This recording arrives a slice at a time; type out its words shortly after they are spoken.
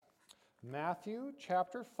Matthew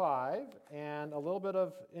chapter 5, and a little bit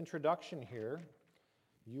of introduction here.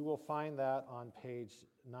 You will find that on page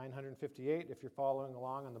 958 if you're following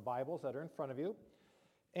along on the Bibles that are in front of you.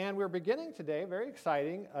 And we're beginning today, very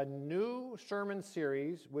exciting, a new sermon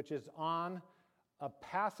series which is on a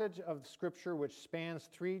passage of Scripture which spans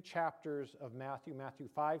 3 chapters of Matthew. Matthew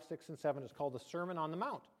 5, 6, and 7 is called the Sermon on the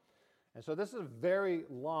Mount. And so this is a very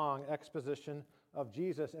long exposition of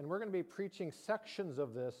Jesus, and we're going to be preaching sections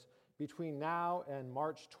of this between now and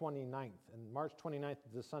March 29th. And March 29th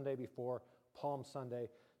is the Sunday before Palm Sunday.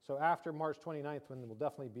 So after March 29th, when we'll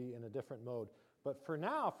definitely be in a different mode. But for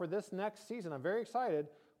now, for this next season, I'm very excited,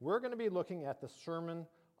 we're going to be looking at the Sermon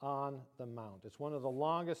on the Mount. It's one of the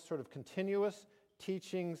longest sort of continuous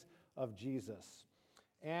teachings of Jesus.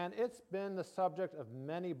 And it's been the subject of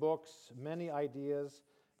many books, many ideas,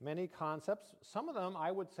 many concepts. Some of them,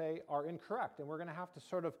 I would say, are incorrect, and we're going to have to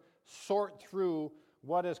sort of sort through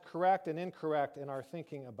what is correct and incorrect in our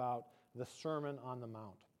thinking about the Sermon on the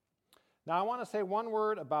Mount. Now, I want to say one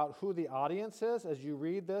word about who the audience is. As you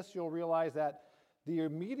read this, you'll realize that the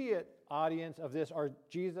immediate audience of this are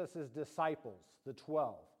Jesus' disciples, the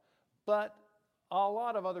 12. But a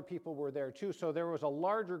lot of other people were there too, so there was a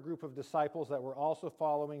larger group of disciples that were also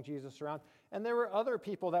following Jesus around, and there were other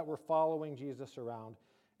people that were following Jesus around.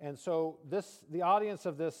 And so the audience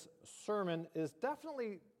of this sermon is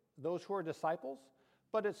definitely those who are disciples,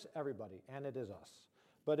 but it's everybody, and it is us.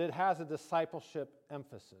 But it has a discipleship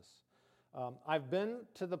emphasis. I've been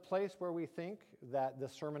to the place where we think that the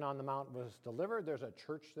Sermon on the Mount was delivered. There's a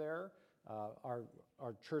church there. Our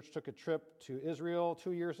church took a trip to Israel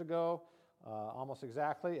 2 years ago, almost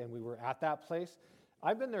exactly, and we were at that place.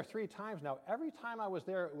 I've been there 3 times now. Every time I was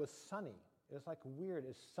there, it was sunny. It was like weird.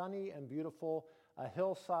 It's sunny and beautiful, a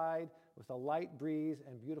hillside with a light breeze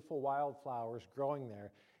and beautiful wildflowers growing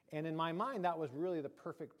there. And in my mind, that was really the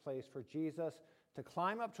perfect place for Jesus to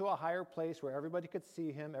climb up to a higher place where everybody could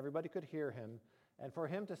see him, everybody could hear him, and for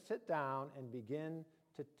him to sit down and begin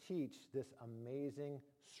to teach this amazing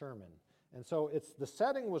sermon. And so the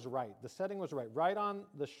setting was right. The setting was right. Right on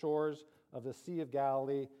the shores of the Sea of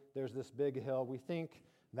Galilee, there's this big hill. We think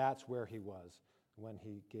that's where he was when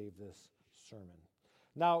he gave this sermon.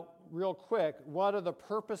 Now, real quick, what are the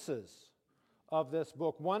purposes of this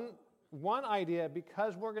book? One idea,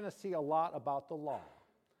 because we're going to see a lot about the law,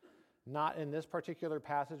 not in this particular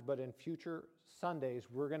passage, but in future Sundays,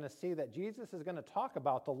 we're going to see that Jesus is going to talk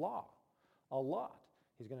about the law a lot.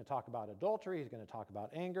 He's going to talk about adultery, he's going to talk about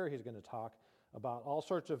anger, he's going to talk about all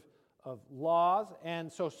sorts of laws.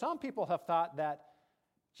 And so some people have thought that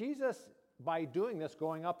Jesus, by doing this,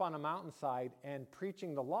 going up on a mountainside and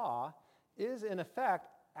preaching the law, is in effect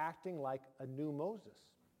acting like a new Moses.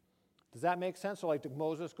 Does that make sense? So like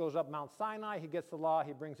Moses goes up Mount Sinai, he gets the law,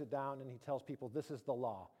 he brings it down, and he tells people this is the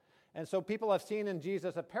law. And so people have seen in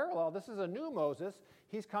Jesus a parallel. This is a new Moses.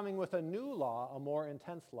 He's coming with a new law, a more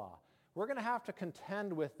intense law. We're going to have to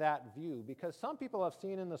contend with that view because some people have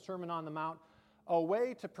seen in the Sermon on the Mount a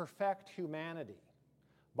way to perfect humanity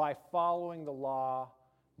by following the law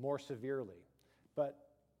more severely. But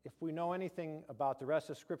if we know anything about the rest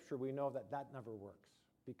of Scripture, we know that that never works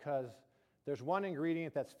because there's one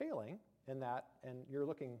ingredient that's failing in that, and you're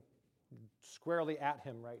looking squarely at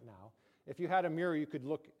him right now. If you had a mirror, you could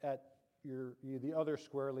look at the other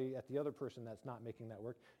squarely at the other person that's not making that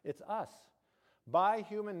work. It's us. By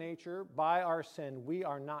human nature, by our sin, we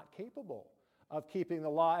are not capable of keeping the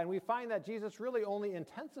law, and we find that Jesus really only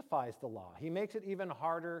intensifies the law. He makes it even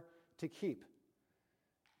harder to keep.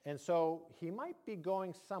 And so he might be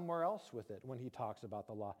going somewhere else with it when he talks about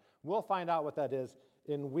the law. We'll find out what that is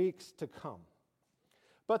in weeks to come.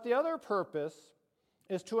 But the other purpose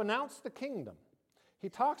is to announce the kingdom. He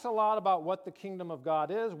talks a lot about what the kingdom of God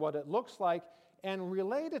is, what it looks like, and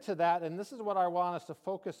related to that, and this is what I want us to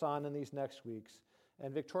focus on in these next weeks,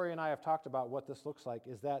 and Victoria and I have talked about what this looks like,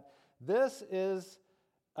 is that this is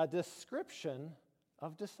a description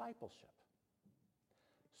of discipleship.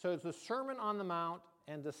 So the Sermon on the Mount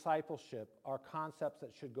and discipleship are concepts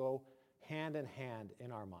that should go hand in hand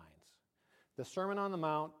in our minds. The Sermon on the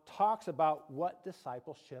Mount talks about what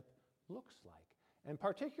discipleship looks like. And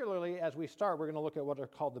particularly as we start, we're going to look at what are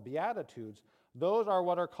called the Beatitudes. Those are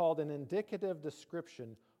what are called an indicative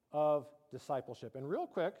description of discipleship. And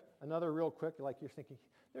another real quick, like you're thinking,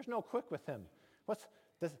 there's no quick with him.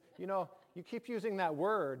 You keep using that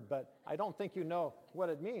word, but I don't think you know what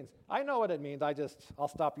it means. I know what it means. I'll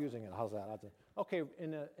stop using it. How's that? Okay,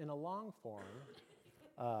 in a long form,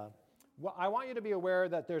 I want you to be aware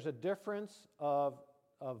that there's a difference of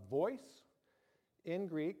voice in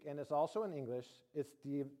Greek, and it's also in English. It's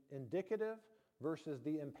the indicative versus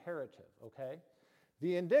the imperative, okay?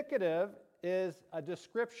 The indicative is a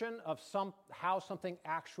description of how something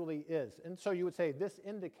actually is. And so you would say, this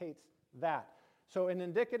indicates that. So an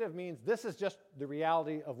indicative means this is just the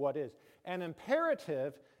reality of what is. An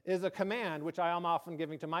imperative is a command, which I am often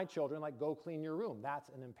giving to my children, like go clean your room. That's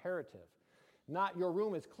an imperative. Not your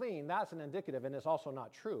room is clean, that's an indicative, and it's also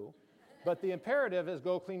not true. But the imperative is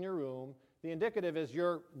go clean your room. The indicative is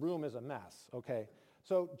your room is a mess, okay?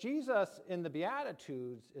 So Jesus in the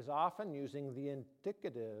Beatitudes is often using the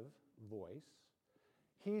indicative voice.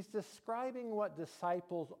 He's describing what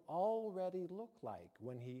disciples already look like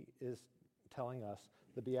when he is telling us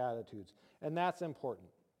the Beatitudes. And that's important.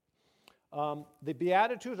 The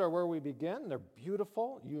Beatitudes are where we begin. They're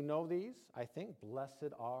beautiful. You know these, I think.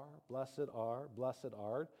 Blessed are, blessed are, blessed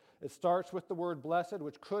are. It starts with the word blessed,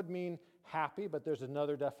 which could mean happy, but there's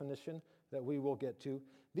another definition that we will get to.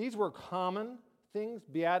 These were common things.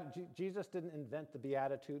 Jesus didn't invent the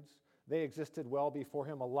Beatitudes. They existed well before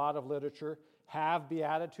him. A lot of literature have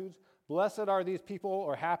Beatitudes. Blessed are these people,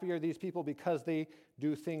 or happy are these people because they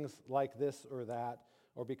do things like this or that,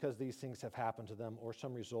 or because these things have happened to them, or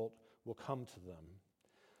some result will come to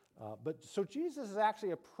them. So Jesus is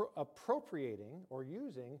actually appropriating or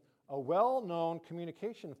using a well-known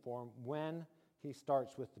communication form when he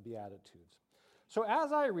starts with the Beatitudes. So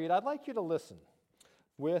as I read, I'd like you to listen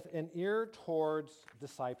with an ear towards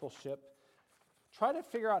discipleship. Try to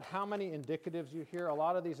figure out how many indicatives you hear. A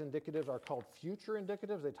lot of these indicatives are called future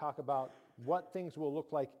indicatives. They talk about what things will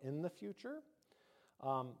look like in the future.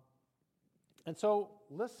 And so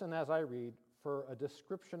listen as I read for a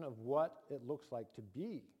description of what it looks like to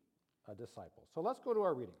be a disciple. So let's go to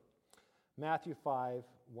our reading. Matthew 5,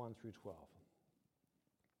 1 through 12.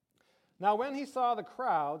 Now when he saw the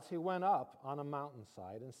crowds, he went up on a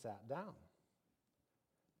mountainside and sat down.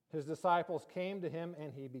 His disciples came to him,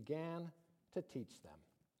 and he began to teach them,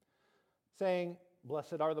 saying,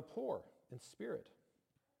 Blessed are the poor in spirit,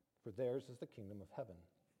 for theirs is the kingdom of heaven.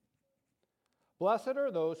 Blessed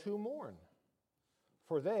are those who mourn,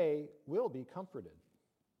 for they will be comforted.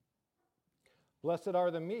 Blessed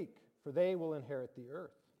are the meek, for they will inherit the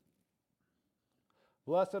earth.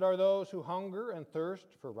 Blessed are those who hunger and thirst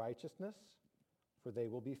for righteousness, for they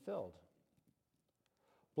will be filled.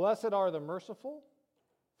 Blessed are the merciful,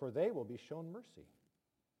 for they will be shown mercy.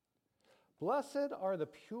 Blessed are the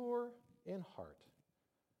pure in heart,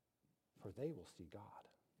 for they will see God.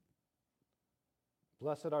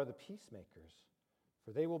 Blessed are the peacemakers,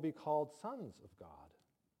 for they will be called sons of God.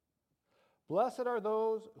 Blessed are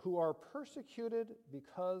those who are persecuted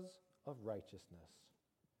because of righteousness,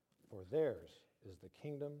 for theirs is the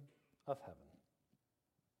kingdom of heaven.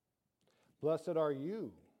 Blessed are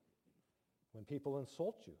you when people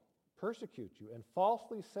insult you, persecute you, and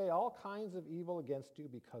falsely say all kinds of evil against you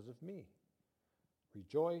because of me.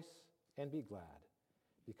 Rejoice and be glad,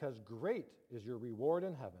 because great is your reward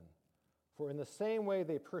in heaven. For in the same way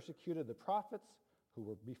they persecuted the prophets who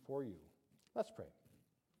were before you. Let's pray.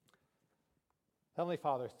 Heavenly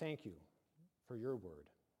Father, thank you for your word.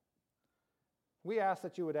 We ask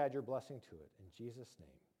that you would add your blessing to it. In Jesus'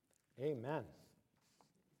 name, amen.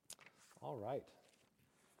 All right.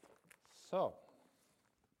 So,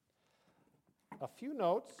 a few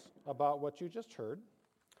notes about what you just heard.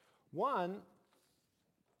 One,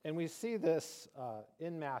 and we see this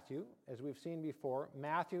in Matthew, as we've seen before.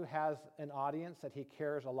 Matthew has an audience that he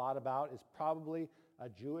cares a lot about. It's probably a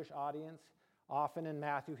Jewish audience. Often in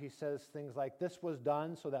Matthew, he says things like, this was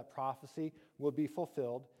done so that prophecy would be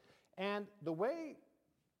fulfilled. And the way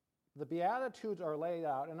the Beatitudes are laid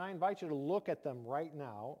out, and I invite you to look at them right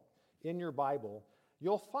now in your Bible,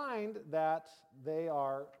 you'll find that they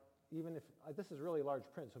are, even if, this is really large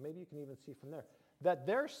print, so maybe you can even see from there, that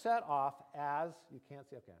they're set off as, you can't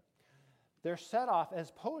see, okay, they're set off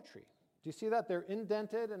as poetry. Do you see that? They're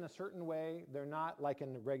indented in a certain way. They're not like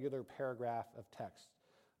in a regular paragraph of text.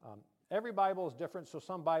 Every Bible is different, so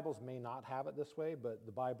some Bibles may not have it this way, but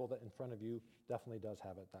the Bible that in front of you definitely does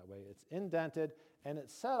have it that way. It's indented, and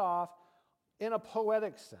it's set off in a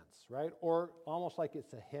poetic sense, right? Or almost like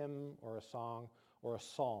it's a hymn or a song or a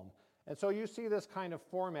psalm. And so you see this kind of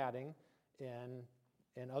formatting in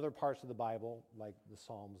other parts of the Bible, like the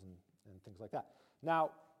Psalms and things like that.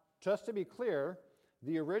 Now, just to be clear,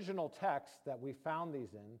 the original texts that we found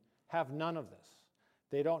these in have none of this.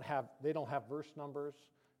 They don't have verse numbers.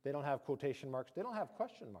 They don't have quotation marks. They don't have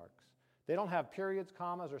question marks. They don't have periods,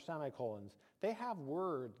 commas, or semicolons. They have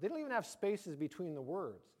words. They don't even have spaces between the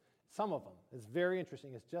words. Some of them. It's very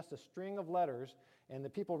interesting. It's just a string of letters, and the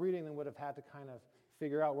people reading them would have had to kind of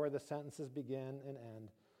figure out where the sentences begin and end.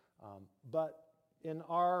 But in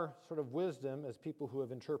our sort of wisdom as people who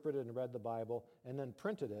have interpreted and read the Bible and then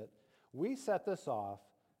printed it, We set this off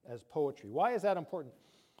as poetry. Why is that important?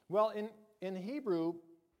 Well, in Hebrew,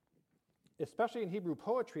 especially in Hebrew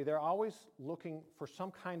poetry, they're always looking for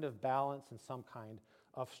some kind of balance and some kind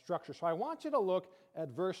of structure. So I want you to look at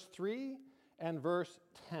verse 3 and verse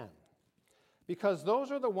 10, because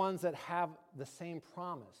those are the ones that have the same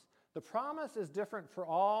promise. The promise is different for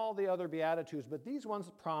all the other Beatitudes, but these ones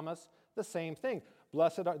promise the same thing.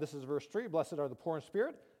 This is verse 3, blessed are the poor in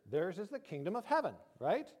spirit. Theirs is the kingdom of heaven,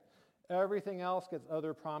 right? Everything else gets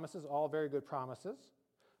other promises, all very good promises.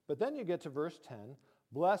 But then you get to verse 10,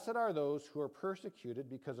 blessed are those who are persecuted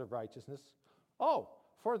because of righteousness. Oh,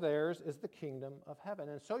 for theirs is the kingdom of heaven.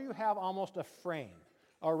 And so you have almost a frame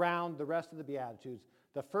around the rest of the Beatitudes.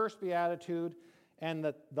 The first Beatitude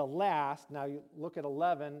and the last, now you look at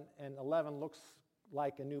 11, and 11 looks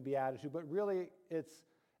like a new Beatitude, but really it's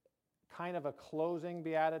kind of a closing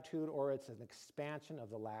Beatitude, or it's an expansion of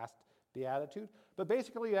the last Beatitude. But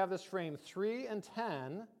basically you have this frame. 3 and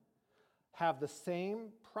 10 have the same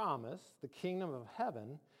promise, the kingdom of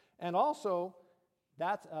heaven, and also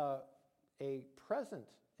that's a present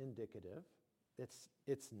indicative.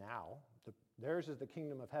 It's now. Theirs is the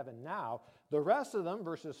kingdom of heaven now. The rest of them,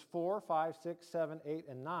 verses 4, 5, 6, 7, 8,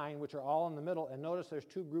 and 9, which are all in the middle, and notice there's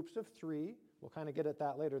two groups of 3. We'll kind of get at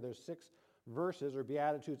that later. There's 6 verses or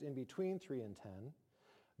Beatitudes in between 3 and 10.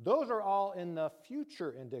 Those are all in the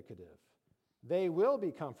future indicative. They will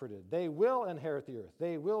be comforted. They will inherit the earth.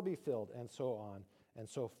 They will be filled, and so on and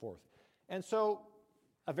so forth. And so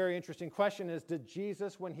a very interesting question is, did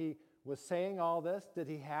Jesus, when he was saying all this, did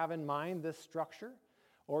he have in mind this structure?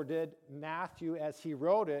 Or did Matthew, as he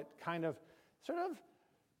wrote it, kind of sort of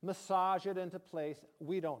massage it into place?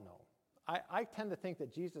 We don't know. I tend to think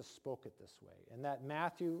that Jesus spoke it this way, and that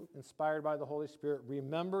Matthew, inspired by the Holy Spirit,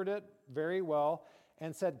 remembered it very well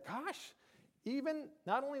and said, gosh, even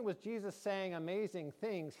not only was Jesus saying amazing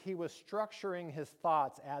things, he was structuring his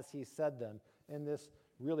thoughts as he said them in this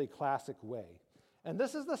really classic way. And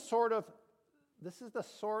this is the sort of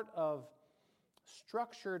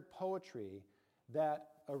structured poetry that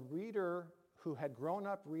a reader who had grown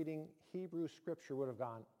up reading Hebrew scripture would have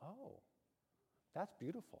gone, oh, that's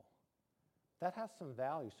beautiful. That has some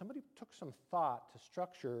value. Somebody took some thought to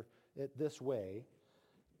structure it this way,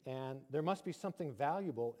 and there must be something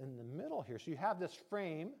valuable in the middle here. So you have this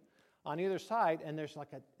frame on either side, and it's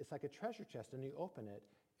like a treasure chest, and you open it,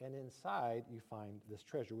 and inside you find this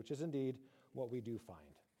treasure, which is indeed what we do find.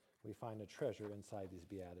 We find a treasure inside these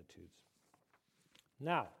Beatitudes.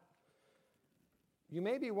 Now, you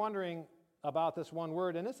may be wondering about this one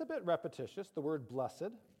word, and it's a bit repetitious, the word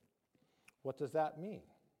blessed. What does that mean?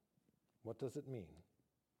 What does it mean?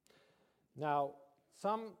 Now,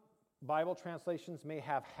 some Bible translations may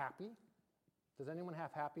have happy. Does anyone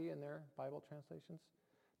have happy in their Bible translations?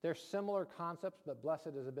 They're similar concepts, but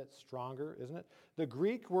blessed is a bit stronger, isn't it? The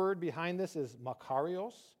Greek word behind this is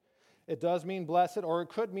makarios. It does mean blessed, or it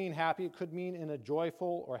could mean happy. It could mean in a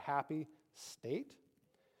joyful or happy state.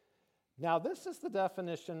 Now, this is the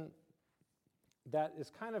definition that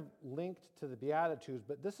is kind of linked to the Beatitudes,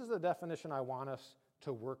 but this is the definition I want us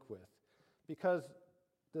to work with. Because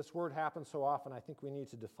this word happens so often, I think we need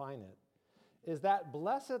to define it. Is that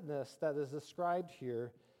blessedness that is described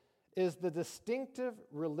here is the distinctive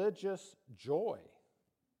religious joy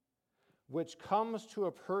which comes to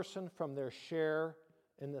a person from their share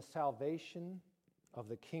in the salvation of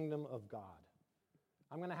the kingdom of God.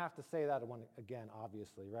 I'm going to have to say that one again,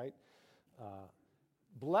 obviously, right?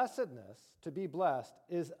 Blessedness, to be blessed,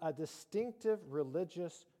 is a distinctive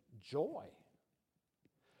religious joy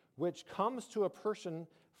which comes to a person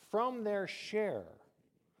from their share,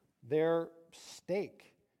 their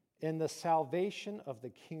stake in the salvation of the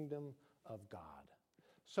kingdom of God.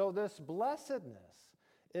 So this blessedness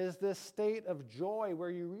is this state of joy where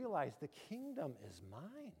you realize the kingdom is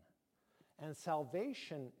mine and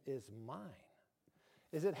salvation is mine.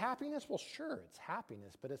 Is it happiness? Well, sure, it's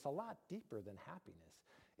happiness, but it's a lot deeper than happiness.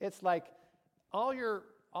 It's like all your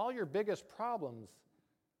biggest problems,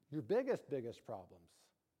 your biggest problems,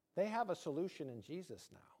 they have a solution in Jesus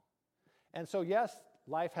now. And so, yes,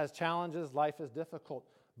 life has challenges, life is difficult,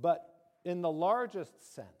 but in the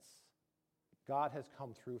largest sense, God has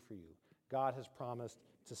come through for you. God has promised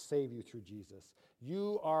to save you through Jesus.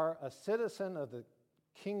 You are a citizen of the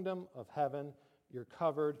kingdom of heaven. You're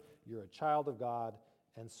covered. You're a child of God.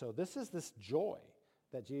 And so this is this joy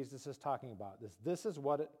that Jesus is talking about. This is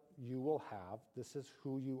what you will have. This is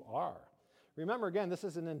who you are. Remember, again, this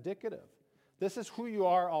is an indicative. This is who you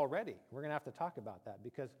are already. We're going to have to talk about that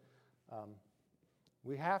because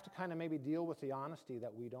we have to kind of maybe deal with the honesty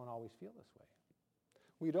that we don't always feel this way.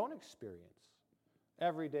 We don't experience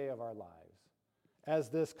every day of our lives as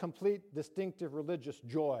this complete, distinctive religious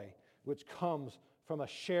joy which comes from a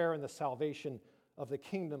share in the salvation of the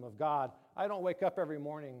kingdom of God. I don't wake up every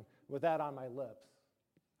morning with that on my lips.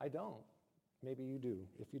 I don't. Maybe you do.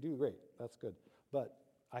 If you do, great. That's good. But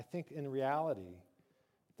I think in reality,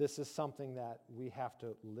 this is something that we have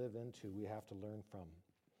to live into, we have to learn from.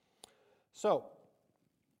 So,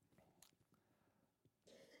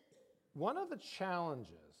 one of the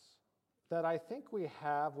challenges that I think we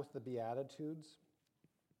have with the Beatitudes,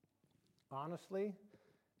 honestly,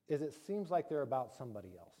 is it seems like they're about somebody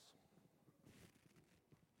else.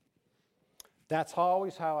 That's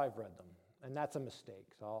always how I've read them, and that's a mistake,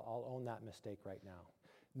 so I'll own that mistake right now.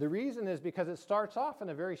 The reason is because it starts off in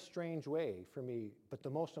a very strange way for me, but the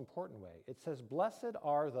most important way. It says, "Blessed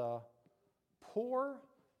are the poor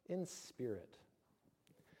in spirit."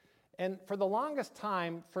 And for the longest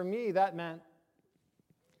time, for me, that meant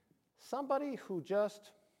somebody who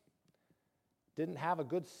just didn't have a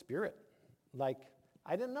good spirit. Like,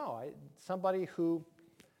 I didn't know. Somebody who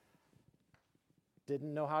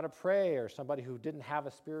didn't know how to pray, or somebody who didn't have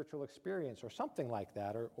a spiritual experience, or something like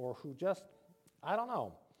that, or who just, I don't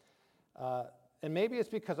know. And maybe it's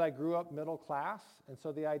because I grew up middle class, and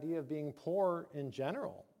so the idea of being poor in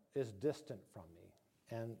general is distant from me.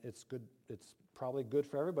 And it's good. It's probably good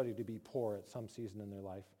for everybody to be poor at some season in their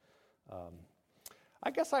life. I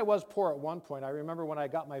guess I was poor at one point. I remember when I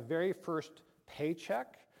got my very first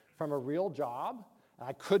paycheck from a real job.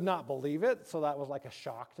 I could not believe it, so that was like a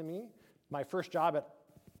shock to me. My first job at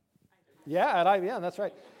IBM, that's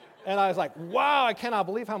right. And I was like, wow, I cannot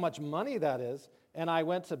believe how much money that is. And I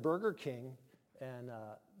went to Burger King, and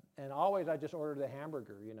always I just ordered a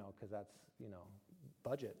hamburger, because that's,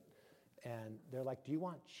 budget. And they're like, do you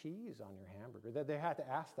want cheese on your hamburger? They had to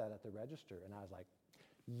ask that at the register. And I was like,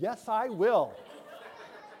 yes, I will.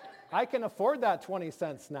 I can afford that 20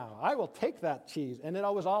 cents now. I will take that cheese. And it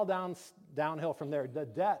was all downhill from there. The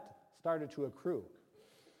debt started to accrue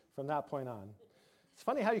from that point on. It's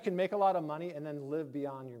funny how you can make a lot of money and then live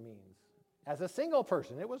beyond your means. As a single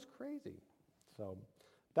person, it was crazy. So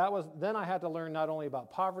then I had to learn not only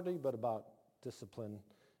about poverty, but about discipline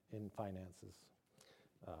in finances.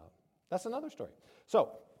 That's another story.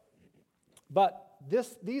 So, but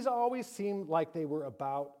these always seemed like they were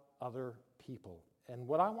about other people. And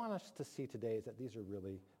what I want us to see today is that these are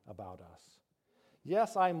really about us.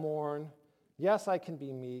 Yes, I mourn. Yes, I can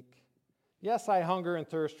be meek. Yes, I hunger and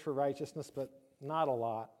thirst for righteousness, but not a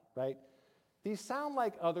lot, right? These sound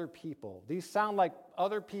like other people. These sound like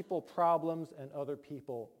other people problems and other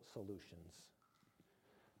people solutions.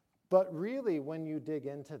 But really, when you dig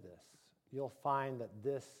into this, you'll find that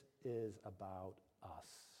this is about us.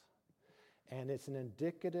 And it's an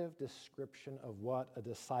indicative description of what a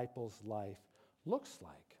disciple's life looks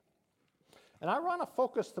like. And I want to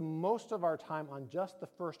focus the most of our time on just the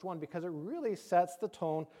first one because it really sets the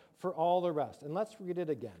tone for all the rest. And let's read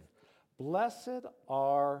it again. Blessed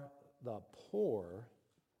are the poor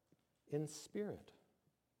in spirit.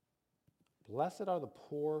 Blessed are the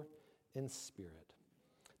poor in spirit.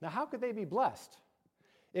 Now, how could they be blessed?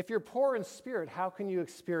 If you're poor in spirit, how can you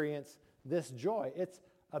experience this joy? It's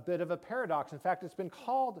a bit of a paradox. In fact, it's been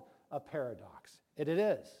called a paradox. It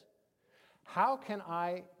is. How can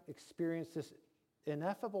I experience this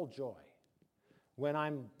ineffable joy when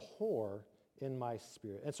I'm poor in my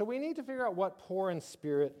spirit? And so we need to figure out what poor in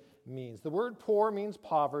spirit means. The word poor means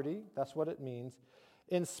poverty. That's what it means.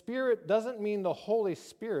 In spirit doesn't mean the Holy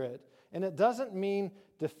Spirit, and it doesn't mean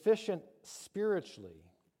deficient spiritually.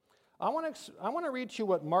 I want to read to you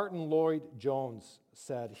what Martin Lloyd-Jones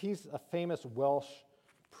said. He's a famous Welsh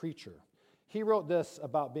preacher. He wrote this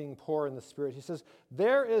about being poor in the spirit. He says,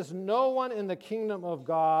 "There is no one in the kingdom of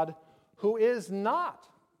God who is not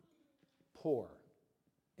poor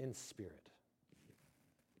in spirit."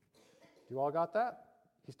 You all got that?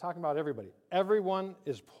 He's talking about everybody. Everyone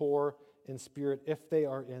is poor in spirit if they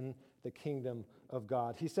are in the kingdom of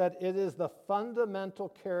God. He said, "It is the fundamental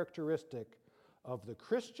characteristic of the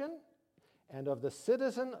Christian and of the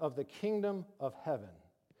citizen of the kingdom of heaven.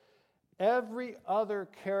 Every other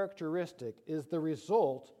characteristic is the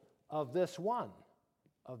result of this one,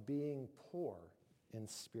 of being poor in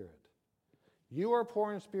spirit." You are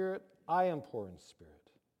poor in spirit, I am poor in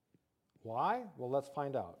spirit. Why? Well, let's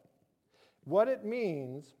find out. What it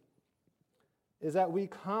means is that we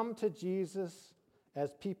come to Jesus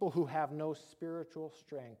as people who have no spiritual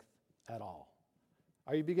strength at all.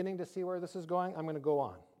 Are you beginning to see where this is going? I'm going to go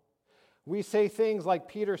on. We say things like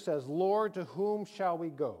Peter says, "Lord, to whom shall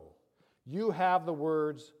we go? You have the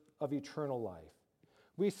words of eternal life."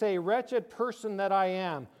 We say, "Wretched person that I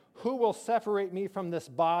am, who will separate me from this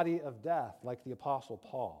body of death?" like the Apostle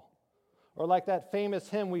Paul. Or like that famous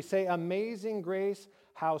hymn, we say, "Amazing grace,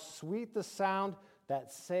 how sweet the sound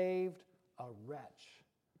that saved a wretch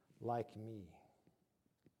like me."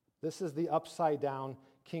 This is the upside-down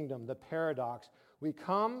kingdom, the paradox. We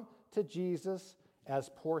come to Jesus as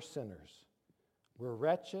poor sinners. We're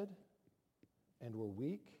wretched, and we're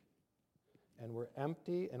weak, and we're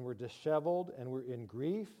empty, and we're disheveled, and we're in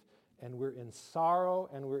grief, and we're in sorrow,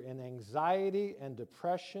 and we're in anxiety and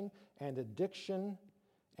depression and addiction,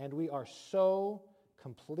 and we are so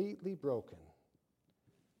completely broken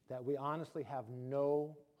that we honestly have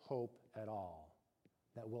no hope at all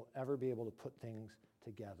that we'll ever be able to put things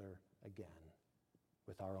together again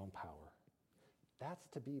with our own power. That's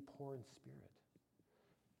to be poor in spirit.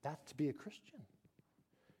 That's to be a Christian.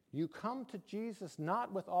 You come to Jesus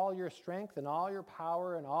not with all your strength and all your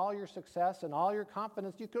power and all your success and all your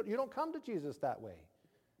confidence. You don't come to Jesus that way.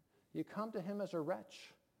 You come to him as a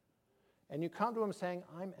wretch. And you come to him saying,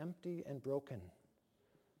 "I'm empty and broken.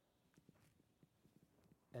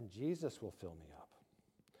 And Jesus will fill me up."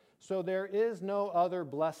 So there is no other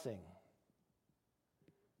blessing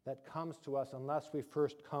that comes to us unless we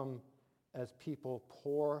first come as people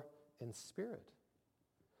poor in spirit.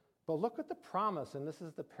 But look at the promise, and this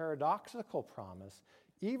is the paradoxical promise,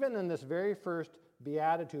 even in this very first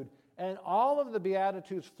beatitude. And all of the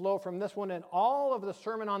beatitudes flow from this one, and all of the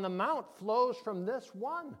Sermon on the Mount flows from this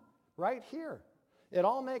one right here. It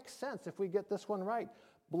all makes sense if we get this one right.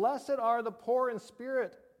 Blessed are the poor in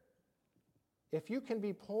spirit. If you can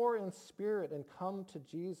be poor in spirit and come to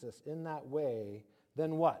Jesus in that way,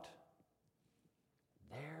 then what?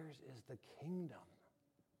 Theirs is the kingdom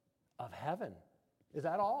of heaven. Is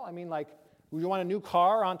that all? I mean, like, you want a new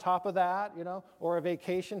car on top of that, or a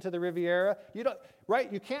vacation to the Riviera? Right?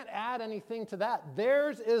 You can't add anything to that.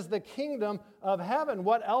 Theirs is the kingdom of heaven.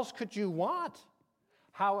 What else could you want?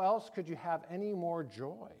 How else could you have any more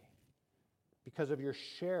joy because of your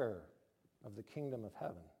share of the kingdom of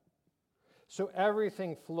heaven? So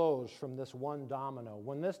everything flows from this one domino.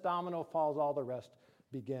 When this domino falls, all the rest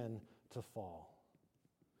begin to fall.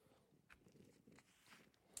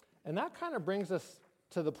 And that kind of brings us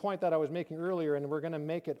to the point that I was making earlier, and we're going to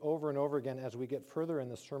make it over and over again as we get further in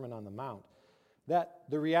the Sermon on the Mount, that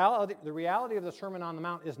the reality of the Sermon on the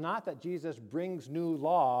Mount is not that Jesus brings new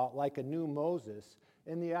law like a new Moses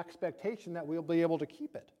in the expectation that we'll be able to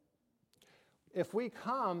keep it. If we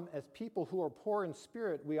come as people who are poor in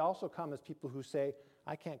spirit, we also come as people who say,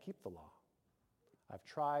 "I can't keep the law. I've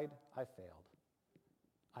tried, I failed.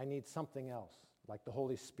 I need something else, like the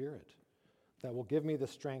Holy Spirit, that will give me the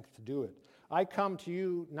strength to do it. I come to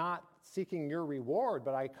you not seeking your reward,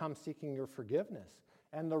 but I come seeking your forgiveness.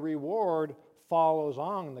 And the reward follows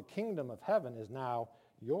on. The kingdom of heaven is now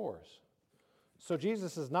yours." So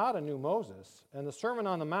Jesus is not a new Moses, and the Sermon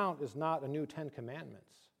on the Mount is not a new 10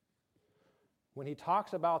 Commandments. When he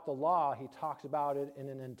talks about the law, he talks about it in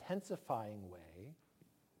an intensifying way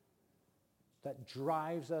that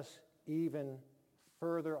drives us even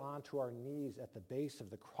further onto our knees at the base of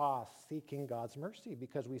the cross, seeking God's mercy,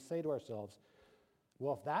 because we say to ourselves,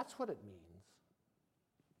 well, if that's what it means,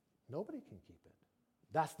 nobody can keep it.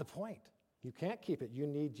 That's the point. You can't keep it. You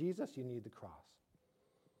need Jesus. You need the cross.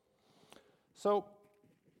 So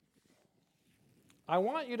I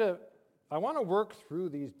want to work through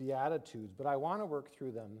these Beatitudes, but I want to work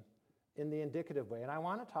through them in the indicative way, and I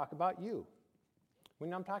want to talk about you.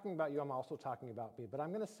 When I'm talking about you, I'm also talking about me, but I'm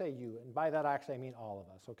going to say you, and by that actually I mean all of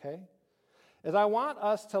us, okay? As I want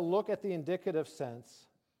us to look at the indicative sense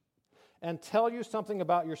and tell you something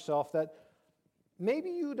about yourself that maybe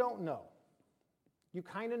you don't know. You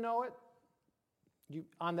kind of know it.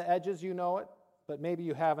 On the edges you know it, but maybe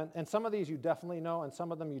you haven't. And some of these you definitely know, and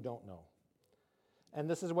some of them you don't know. And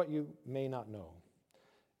this is what you may not know,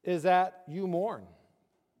 is that you mourn,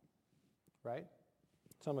 right?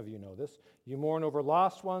 Some of you know this. You mourn over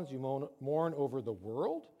lost ones. You mourn over the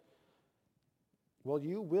world. Well,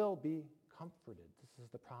 you will be comforted. This is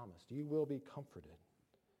the promise. You will be comforted.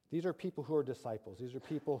 These are people who are disciples. These are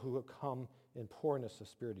people who have come in poorness of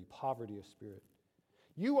spirit, poverty of spirit.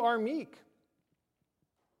 You are meek.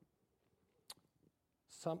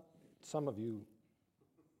 Some of you,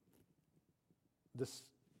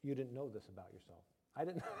 you didn't know this about yourself.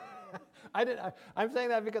 I'm saying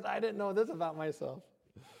that because I didn't know this about myself.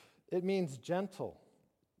 It means gentle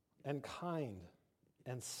and kind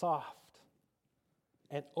and soft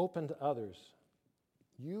and open to others.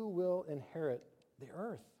 You will inherit the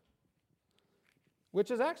earth. Which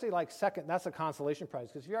is actually like that's a consolation prize,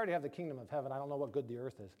 because if you already have the kingdom of heaven, I don't know what good the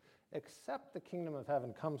earth is. Except the kingdom of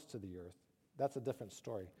heaven comes to the earth. That's a different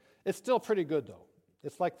story. It's still pretty good, though.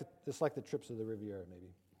 It's like the trips of the Riviera,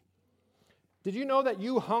 maybe. Did you know that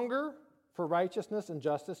you hunger for righteousness and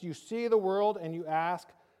justice. You see the world and you ask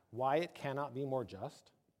why it cannot be more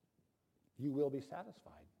just. You will be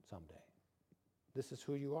satisfied someday. This is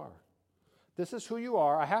who you are. This is who you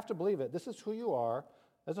are. I have to believe it. This is who you are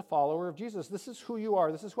as a follower of Jesus. This is who you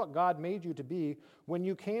are. This is what God made you to be when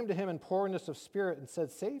you came to him in poorness of spirit and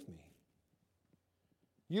said, "Save me."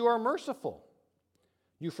 You are merciful.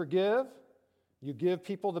 You forgive. You give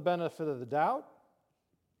people the benefit of the doubt.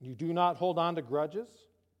 You do not hold on to grudges.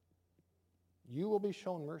 You will be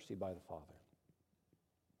shown mercy by the Father.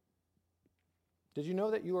 Did you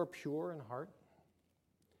know that you are pure in heart?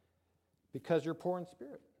 Because you're poor in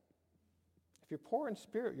spirit. If you're poor in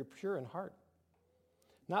spirit, you're pure in heart.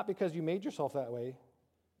 Not because you made yourself that way,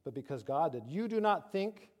 but because God did. You do not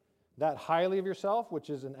think that highly of yourself, which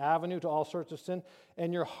is an avenue to all sorts of sin,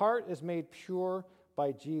 and your heart is made pure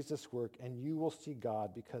by Jesus' work, and you will see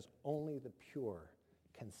God, because only the pure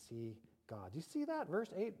can see God. Do you see that?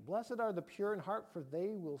 Verse 8, "Blessed are the pure in heart, for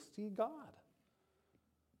they will see God."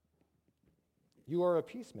 You are a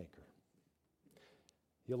peacemaker.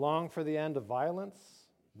 You long for the end of violence,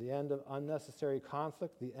 the end of unnecessary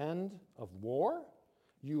conflict, the end of war.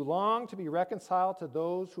 You long to be reconciled to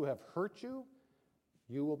those who have hurt you.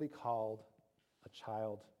 You will be called a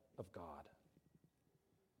child of God.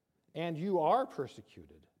 And you are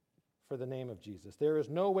persecuted for the name of Jesus. There is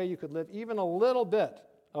no way you could live even a little bit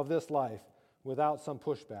of this life without some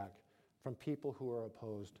pushback from people who are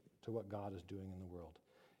opposed to what God is doing in the world.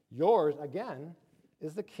 Yours, again,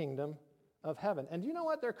 is the kingdom of heaven. And you know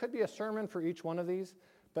what? There could be a sermon for each one of these,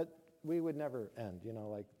 but we would never end,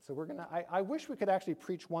 so we're going to, I wish we could actually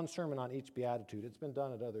preach one sermon on each beatitude. It's been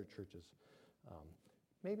done at other churches.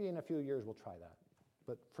 Maybe in a few years we'll try that.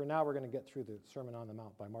 But for now, we're going to get through the Sermon on the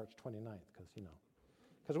Mount by March 29th,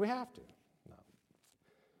 because we have to. No.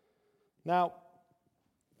 Now,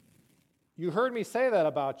 you heard me say that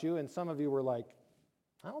about you, and some of you were like,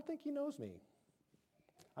 "I don't think he knows me.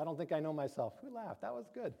 I don't think I know myself." We laughed. That was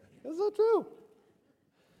good. It's so true.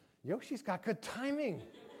 Yoshi's got good timing.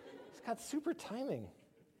 He's got super timing.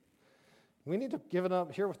 We need to give it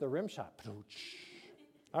up here with the rim shot.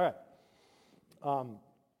 All right.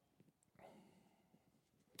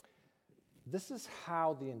 This is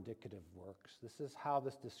how the indicative works. This is how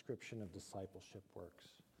this description of discipleship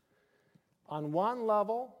works. On one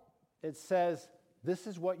level, it says, this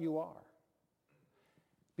is what you are,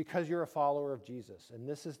 because you're a follower of Jesus, and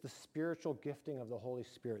this is the spiritual gifting of the Holy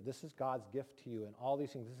Spirit. This is God's gift to you, and all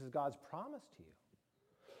these things. This is God's promise to you.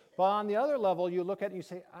 But on the other level, you look at it and you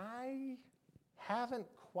say, I haven't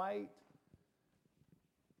quite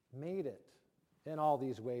made it in all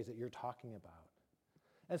these ways that you're talking about.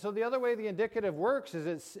 And so the other way the indicative works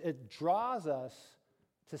is it draws us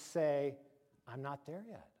to say, I'm not there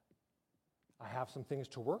yet. I have some things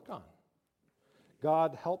to work on.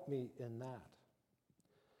 God, help me in that.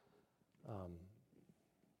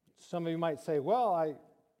 Some of you might say, well,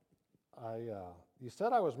 you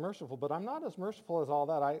said I was merciful, but I'm not as merciful as all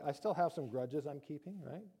that. I still have some grudges I'm keeping,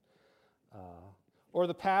 right? Or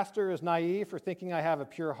the pastor is naive for thinking I have a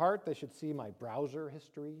pure heart. They should see my browser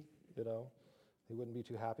history, They wouldn't be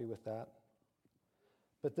too happy with that.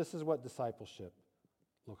 But this is what discipleship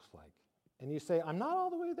looks like. And you say, I'm not all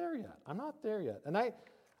the way there yet. I'm not there yet. And I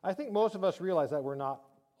think most of us realize that we're not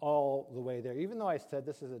all the way there. Even though I said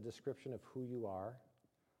this is a description of who you are,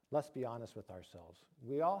 let's be honest with ourselves.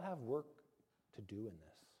 We all have work to do in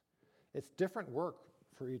this. It's different work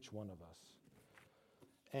for each one of us.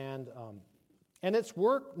 And it's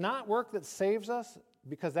work, not work that saves us,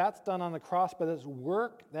 because that's done on the cross, but it's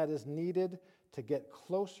work that is needed to get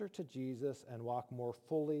closer to Jesus and walk more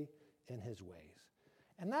fully in his ways.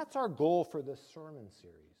 And that's our goal for this sermon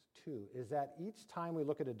series, too, is that each time we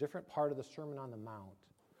look at a different part of the Sermon on the Mount,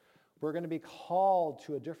 we're going to be called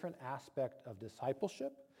to a different aspect of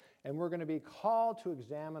discipleship, and we're going to be called to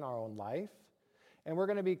examine our own life, and we're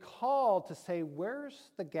going to be called to say,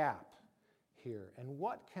 where's the gap here, and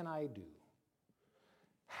what can I do?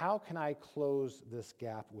 How can I close this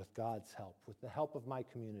gap with God's help, with the help of my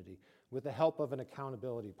community, with the help of an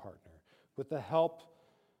accountability partner, with the help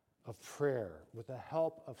of prayer, with the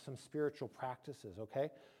help of some spiritual practices, okay?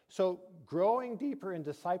 So growing deeper in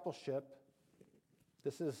discipleship,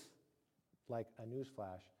 this is like a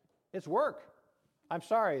newsflash. It's work. I'm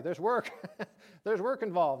sorry, there's work. There's work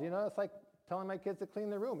involved. It's like telling my kids to clean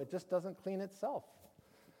their room. It just doesn't clean itself.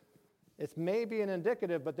 It's maybe an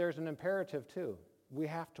indicative, but there's an imperative too. We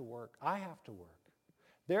have to work. I have to work.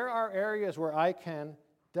 There are areas where I can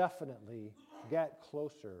definitely get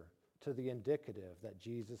closer to the indicative that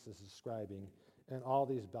Jesus is describing in all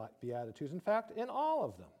these Beatitudes. In fact, in all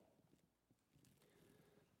of them.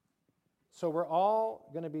 So we're all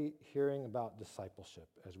going to be hearing about discipleship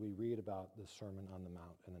as we read about the Sermon on the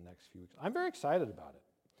Mount in the next few weeks. I'm very excited about it.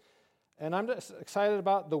 And I'm just excited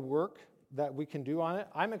about the work that we can do on it.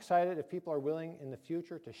 I'm excited if people are willing in the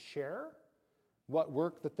future to share what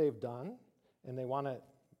work that they've done and they want to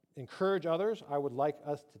encourage others. I would like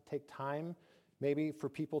us to take time maybe for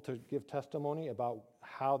people to give testimony about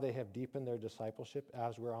how they have deepened their discipleship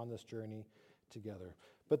as we're on this journey together.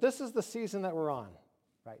 But this is the season that we're on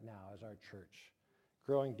right now as our church,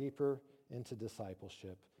 growing deeper into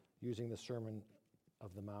discipleship, using the Sermon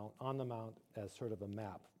on the Mount as sort of a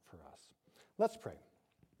map for us. Let's pray.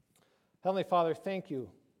 Heavenly Father, thank you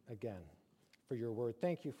again for your word.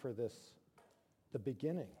 Thank you for this, the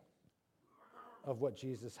beginning of what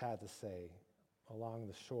Jesus had to say along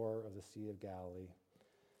the shore of the Sea of Galilee.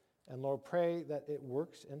 And Lord, pray that it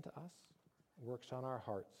works into us, works on our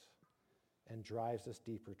hearts, and drives us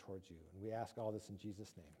deeper towards you. And we ask all this in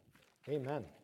Jesus' name. Amen.